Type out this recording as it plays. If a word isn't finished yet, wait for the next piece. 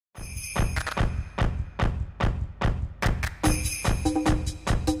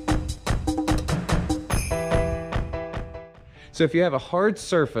So if you have a hard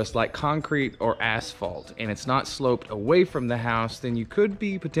surface like concrete or asphalt and it's not sloped away from the house, then you could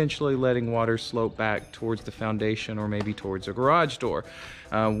be potentially letting water slope back towards the foundation or maybe towards a garage door.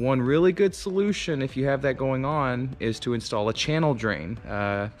 One really good solution if you have that going on is to install a channel drain.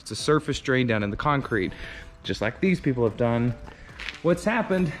 It's a surface drain down in the concrete, just like these people have done. What's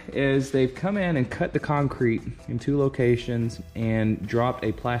happened is they've come in and cut the concrete in 2 locations and dropped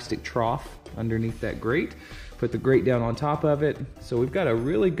a plastic trough underneath that grate, put the grate down on top of it. So we've got a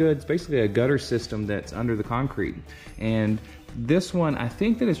really good, it's basically a gutter system that's under the concrete. And this one, I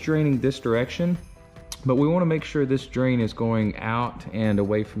think that it's draining this direction, but we want to make sure this drain is going out and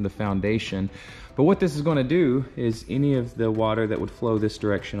away from the foundation. But what this is going to do is any of the water that would flow this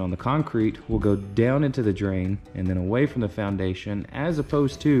direction on the concrete will go down into the drain and then away from the foundation, as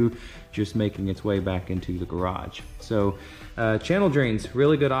opposed to just making its way back into the garage. So channel drains,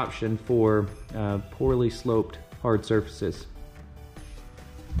 really good option for poorly sloped hard surfaces.